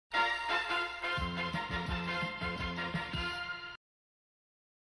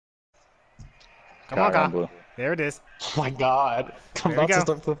Come on, Kyle, Kyle. blue. There it is. Oh my god. I'm There we about to go.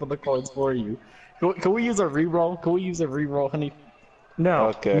 start flipping the coins for you. Can we use a reroll? Can we use a reroll, honey? No,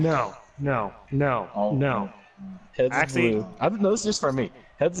 Okay. no, no, no, Oh, no. Heads Actually- is blue. I don't know, it's just for me.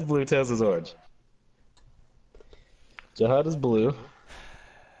 Heads is blue, tails is orange. Jihad is blue.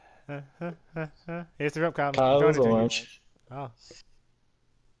 Here's the rope, Kyle. I'm Kyle throwing is it to you. orange. Oh.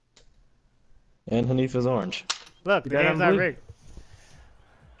 And Hanif is orange. Look, the got game's him not blue. rigged.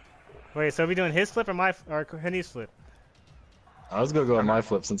 Wait, so are we doing his flip or or Henny's flip? I was gonna go on my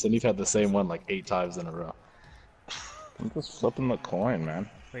flip since Hanif had the same one like 8 times in a row. I'm just flipping the coin, man.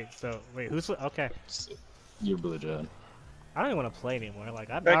 Wait, who's flip? Okay. You're blue, Jihad. I don't even want to play anymore. Like,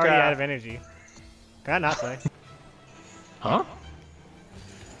 I'm Hey, already Kyle. out of energy. Can I not play? Huh?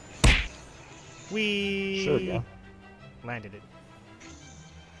 We Sure, yeah. landed it.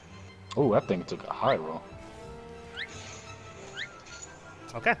 Oh, that thing took a high roll.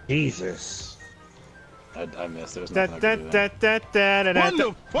 Okay. Jesus. I missed. There's Da, nothing I da, can do da, there. da, da, da,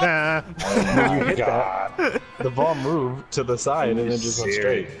 da, da. When you hit God. that, the ball moved to the side and then just went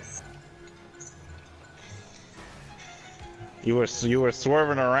straight. You were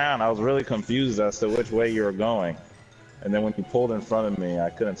swerving around. I was really confused as to which way you were going. And then when you pulled in front of me, I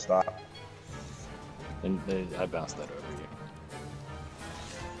couldn't stop. And I bounced that over you.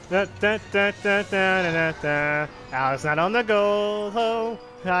 Da, da, da, da, da, da, da, da. Alex not on the goal. Oh,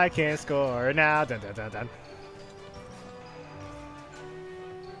 I can't score now. Dun, dun, dun, dun.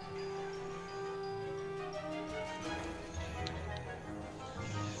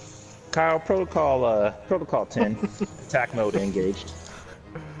 Kyle, protocol 10. Attack mode engaged.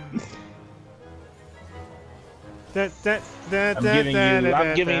 Da, da, da, I'm da, giving da, you da,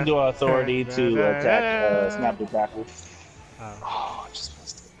 I'm giving da. you authority to attack snap the tackle. Oh, I just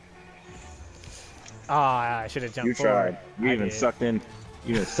missed it. Oh, I should have jumped You forward. tried. You I even did. sucked in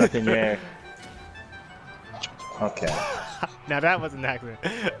your air. Okay. Now that was an accident.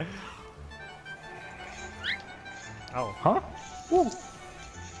 Oh. Huh?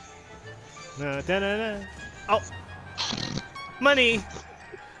 Da, da, da, da. Oh. Money.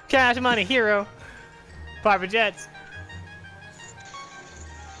 Cash money. Hero. Private jets.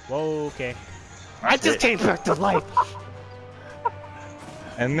 Whoa, okay. I just came back to life.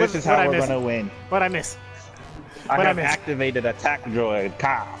 And this What- is what I how we're miss? gonna win. What'd I miss? I What I have miss? activated attack droid.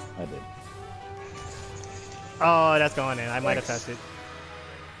 Kyle. I did. Oh, that's going in. I might have Thanks. touched it.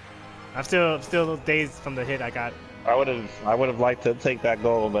 I'm still dazed from the hit I got. I would have liked to take that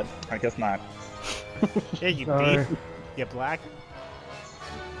goal, but I guess not. Yeah, you Sorry. thief. You black.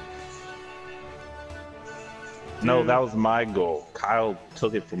 No, that was my goal. Kyle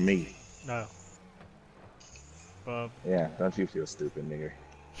took it from me. No. Yeah, don't you feel stupid, nigger.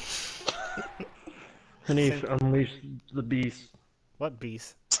 Hanif, unleash the beast. What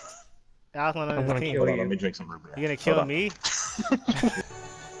beast? Alex on I'm his gonna team. kill Hold on, you. let me drink some root beer. You gonna kill Hold on. me?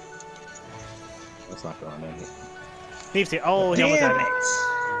 That's not going in. Thief's here. Oh, he almost Damn had it.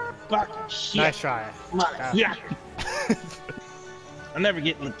 it! Fucking shit. Nice try. Yeah. I'm never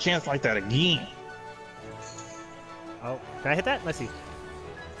getting a chance like that again. Oh, can I hit that? Let's see.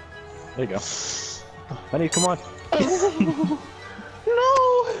 There you go. Honey, come on.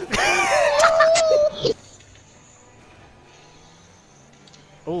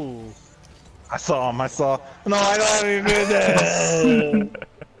 Ooh. I saw him. No, I don't even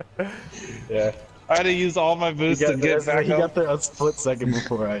Yeah. I had to use all my boosts to get back he up. got there a split second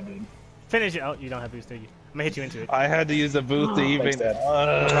before I did. Finish it. Oh, you don't have boost, do you? I'm gonna hit you into it. I had to use a boost to even. Thanks,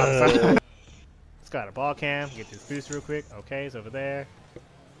 Dad. Let's go out of ball cam. Get this boost real quick. Okay, it's over there.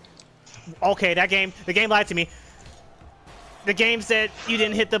 Okay, the game lied to me. The game said you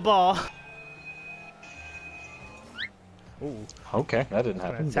didn't hit the ball. Ooh. Okay, that didn't I'm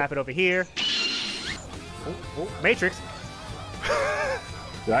gonna happen. tap it over here. Oh, Matrix.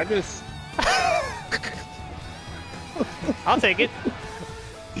 Did I just? I'll take it.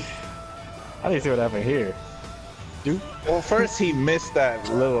 I didn't see what happened here. Dude. Well, first he missed that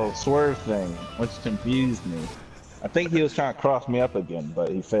little swerve thing, which confused me. I think he was trying to cross me up again, but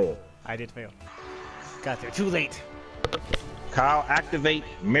he failed. I did fail. Got there too late. Kyle, activate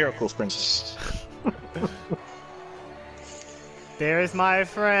Miracle Sprinkles. There's my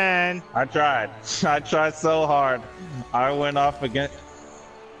friend. I tried. I tried so hard. I went off again.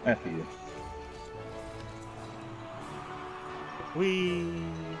 F you.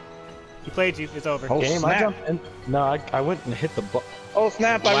 He played you. It's over. Oh, Game, snap. I jumped in. No, I went and hit the ball. Oh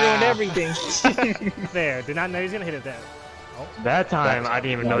snap! I ruined everything. There. Did not know he was gonna hit it there. That time, I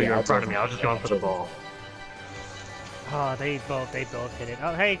didn't even know you were Yeah, in front of me. I was just going for the ball. Oh, they both hit it.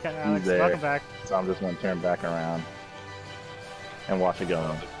 Oh, hey, Alex, there. welcome back. So I'm just gonna turn back around and watch it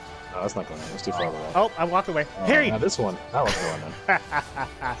go. No, that's not going in. It's too far away. Oh, I walked away. Harry! Now this one. That one's going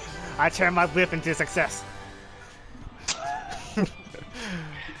in. I turned my whip into success.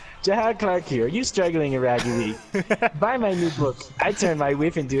 Jahad Clark here. Are you struggling in Raggy Week? Buy my new book. I turned my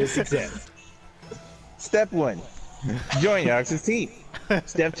whip into a success. Step 1. Join Alex's team.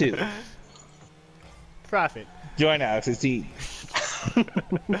 Step 2. Profit. Join Alex's team.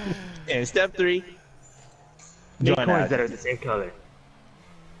 And step 3. Make Join coins that are Alex. the same color.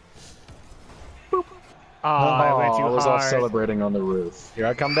 Oh, I went too I was off hard. celebrating on the roof. Here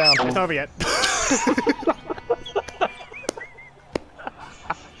I come down. It's over yet.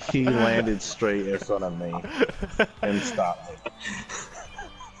 He landed straight in front of me and stopped me.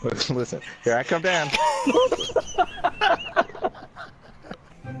 Listen, here I come down.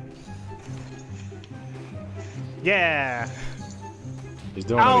 Yeah. He's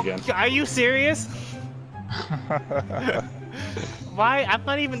doing Oh, it again. are you serious? Why? I'm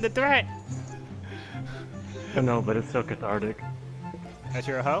not even the threat. I know, but it's so cathartic. That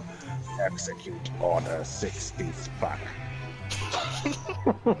you're a hoe? Execute Order 65.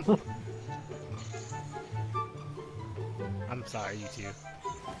 I'm sorry, you two.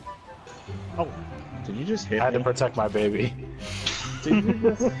 Oh, Did you just hit I had to me? protect my baby. Did you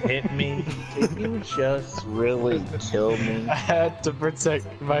just hit me? Did you just really kill me? I had to protect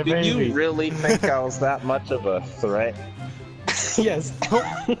my Did baby. you really think I was that much of a threat? Yes.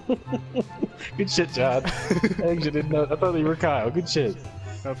 Good shit, John. I actually didn't know. I thought you were Kyle. Good shit.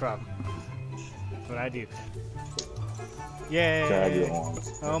 no problem. That's what I do. Grab your Yay. orange.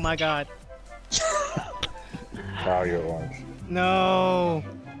 Oh my god. Grab your orange. No.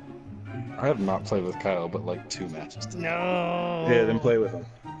 I have not played with Kyle, but like 2 matches. No. Yeah, then play with him.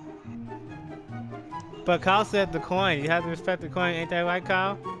 But Kyle said the coin. You have to respect the coin. Ain't that right,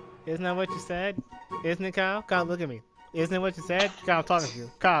 Kyle? Isn't that what you said? Isn't it, Kyle? Kyle, look at me. Isn't it what you said? Kyle, I'm talking to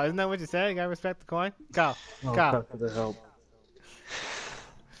you. Kyle, isn't that what you said? You gotta respect the coin? Kyle. Oh, Kyle. for the help.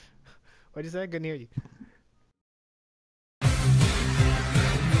 What'd you say? Couldn't hear you.